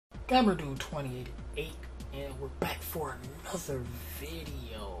Gamerdude 2088, and we're back for another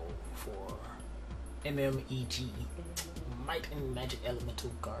video for MMEG, Might and Magic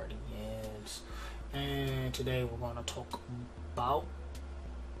Elemental Guardians. And today we're going to talk about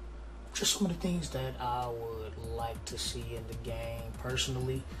just some of the things that I would like to see in the game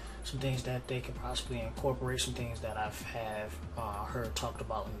personally, some things that they could possibly incorporate, some things that I've heard talked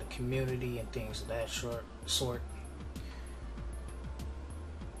about in the community and things of that sort.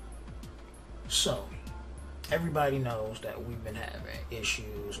 So, everybody knows that we've been having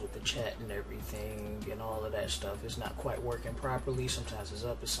issues with the chat and everything and all of that stuff. It's not quite working properly. Sometimes it's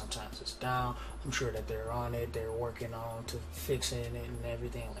up and sometimes it's down. I'm sure that they're on it. They're working on to fixing it and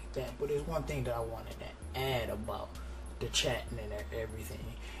everything like that. But there's one thing that I wanted to add about the chatting and everything.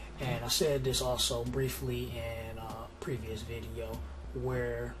 And I said this also briefly in a previous video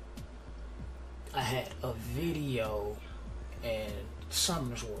where I had a video and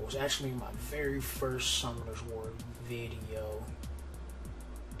Summoners War. It was actually my very first Summoners War video,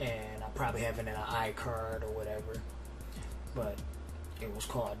 and I probably have it in an iCard or whatever, but it was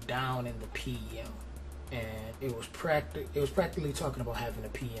called Down in the PM, and it was practically talking about having a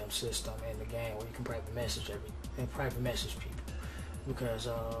PM system in the game where you can private message people, because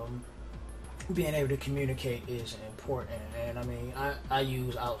being able to communicate is important. And I mean, I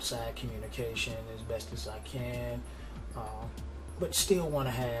use outside communication as best as I can, but still want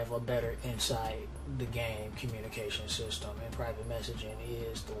to have a better inside the game communication system, and private messaging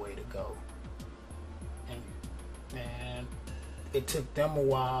is the way to go. And it took them a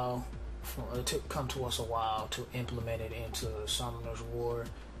while, come to us a while to implement it into Summoners War,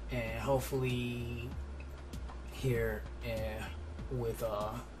 and hopefully here with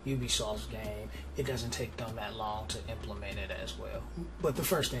Ubisoft's game, it doesn't take them that long to implement it as well. But the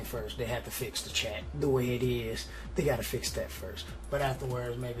first thing first, they have to fix the chat the way it is. They got to fix that first. But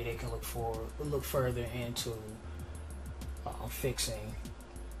afterwards, maybe they can look further into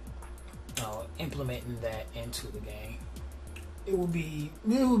implementing that into the game. It would be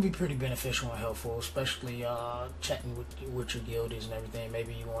pretty beneficial and helpful, especially chatting with your guildies and everything.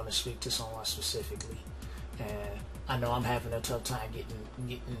 Maybe you want to speak to someone specifically. And I know I'm having a tough time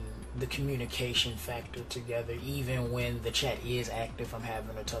getting the communication factor together. Even when the chat is active, I'm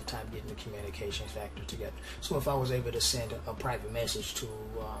having a tough time getting the communication factor together. So if I was able to send a private message to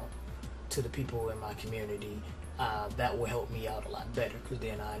the people in my community, that would help me out a lot better, because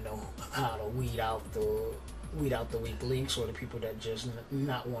then I know how to weed out the weak links or the people that just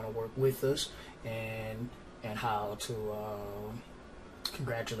not want to work with us, and how to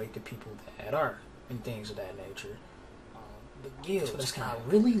congratulate the people that are, and things of that nature. The guilds, I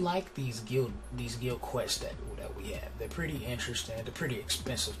really like these guild quests that we have. They're pretty interesting. They're pretty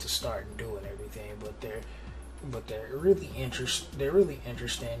expensive to start and do and everything, but they're really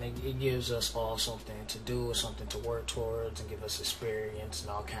interesting. It gives us all something to do, something to work towards, and give us experience and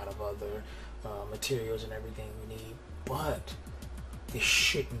all kind of other materials and everything we need. But this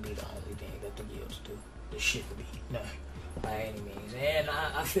shouldn't be the only thing that the guilds do. This shouldn't be, no, by any means. And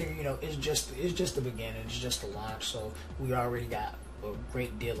I figure, it's just the beginning. It's just the launch. So we already got a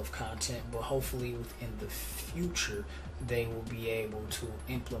great deal of content, but hopefully within the future they will be able to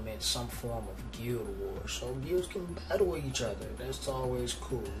implement some form of guild war, so guilds can battle each other. That's always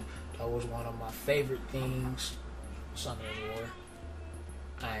cool. That was one of my favorite things, Summoners War.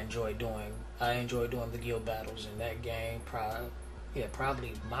 I enjoy doing the guild battles in that game.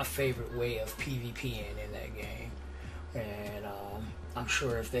 Probably my favorite way of PvPing in that game. And I'm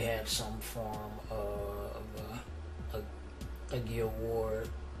sure if they have some form of a guild war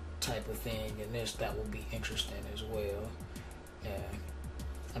type of thing in this, that will be interesting as well. And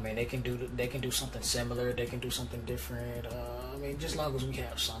I mean, they can do something similar. They can do something different. I mean, just as long as we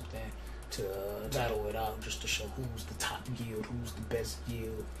have something to battle it out, just to show who's the top guild, who's the best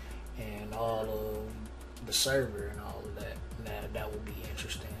guild, and all of the server and all of that. That would be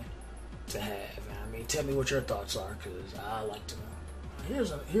interesting to have. And I mean, tell me what your thoughts are, because I like to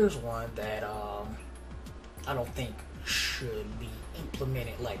know. Here's one that I don't think should be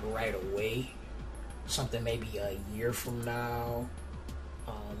implemented like right away. Something maybe a year from now.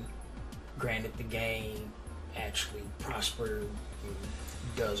 Granted, the game actually prospers and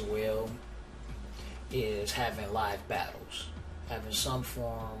does well, is having live battles, having some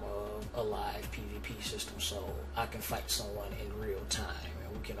form of a live PvP system, so I can fight someone in real time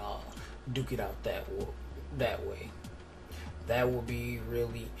and we can all duke it out that way. that would be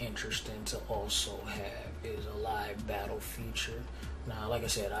really interesting to also have, is a live battle feature. Now, like I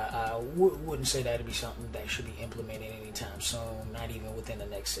said, I wouldn't say that'd be something that should be implemented anytime soon, not even within the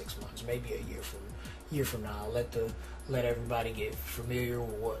next 6 months, maybe a year from now. Let everybody get familiar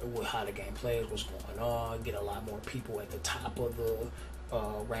with how the game plays, what's going on, get a lot more people at the top of the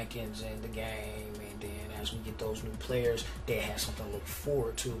rankings in the game, and then as we get those new players, they have something to look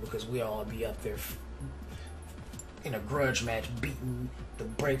forward to, because we all be up there in a grudge match, beating the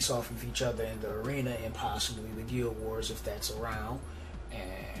brakes off of each other in the arena and possibly the guild wars if that's around,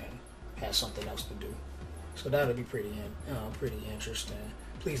 and have something else to do. So that'll be pretty interesting.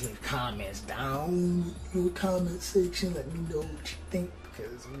 Please leave comments down in the comment section. Let me know what you think,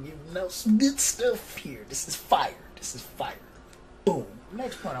 because we're giving out some good stuff here. This is fire. This is fire. Boom.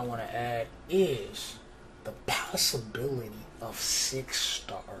 Next point I want to add is the possibility of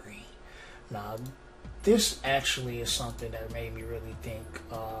 6-starring. Now, this actually is something that made me really think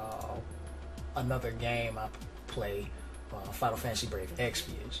another game I play, Final Fantasy Brave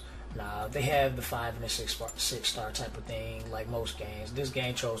Exvius. Now, they have the 5 and the 6-star type of thing like most games. This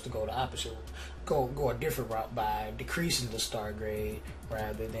game chose to go the opposite, go a different route by decreasing the star grade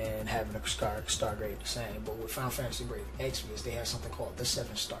rather than having a star grade the same. But with Final Fantasy Brave Exvius, they have something called the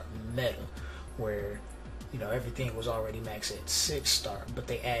 7-star meta, where everything was already maxed at 6-star, but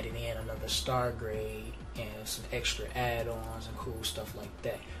they added in another star grade and some extra add-ons and cool stuff like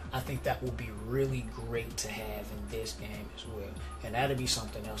that. I think that will be really great to have in this game as well. And that'll be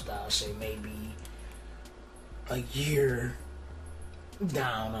something else that I'll say maybe a year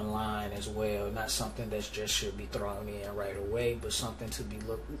down the line as well. Not something that just should be thrown in right away, but something to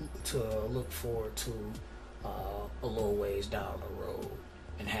look forward to a little ways down the road,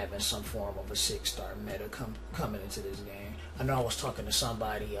 and having some form of a 6-star meta coming into this game. I know I was talking to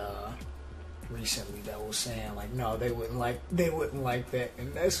somebody recently that was saying like, no, they wouldn't like that,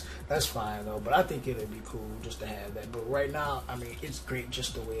 and that's fine though. But I think it'd be cool just to have that. But right now, I mean, it's great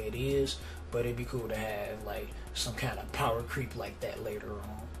just the way it is. But it'd be cool to have like some kind of power creep like that later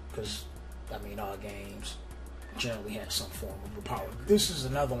on, because I mean, all games generally have some form of a power creep. This is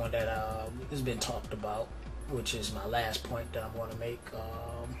another one that has been talked about, which is my last point that I'm going to make,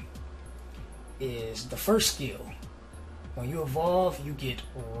 is the first skill. When you evolve, you get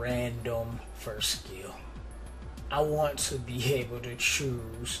random first skill. I want to be able to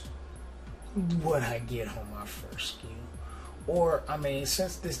choose what I get on my first skill. Or, I mean,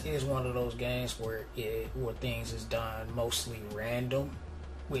 since this is one of those games where things is done mostly random,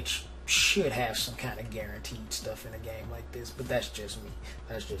 which should have some kind of guaranteed stuff in a game like this, but that's just me.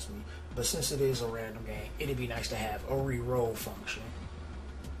 But since it is a random game, it'd be nice to have a re-roll function.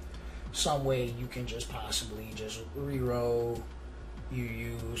 Some way you can just possibly just re-roll. You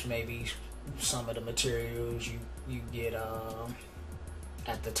use maybe some of the materials you get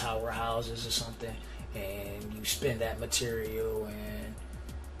at the tower houses or something, and you spend that material and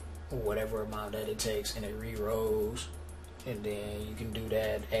whatever amount that it takes, and it re-rolls. And then you can do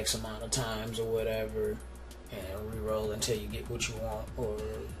that X amount of times or whatever, and re-roll until you get what you want, or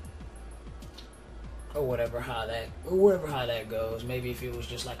whatever how that goes. Maybe if it was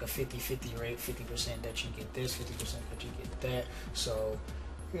just like a 50-50 rate, 50% that you get this, 50% that you get that. So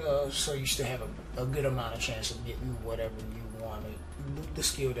so you still have a good amount of chance of getting whatever you wanted, the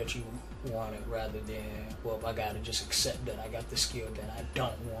skill that you wanted, rather than, well, I gotta just accept that I got the skill that I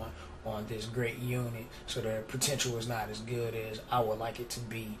don't want on this great unit, so the potential is not as good as I would like it to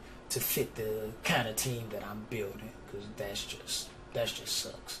be to fit the kind of team that I'm building, because that just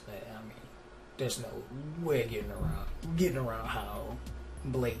sucks. I mean, there's no way of getting around how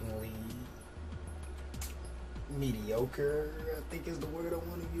blatantly mediocre, I think is the word I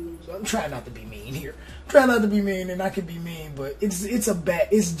want to use. I'm trying not to be mean here. Try not to be mean, and I can be mean, but it's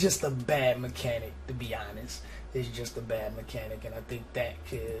just a bad mechanic, to be honest. It's just a bad mechanic, and I think that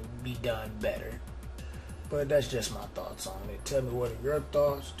could be done better. But that's just my thoughts on it. Tell me, what are your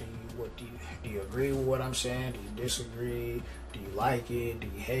thoughts? Do you agree with what I'm saying? Do you disagree? Do you like it? Do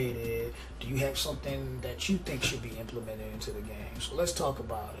you hate it? Do you have something that you think should be implemented into the game? So let's talk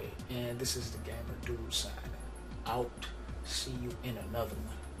about it. And this is the Gamer Dude signing out. See you in another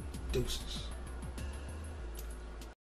one. Deuces.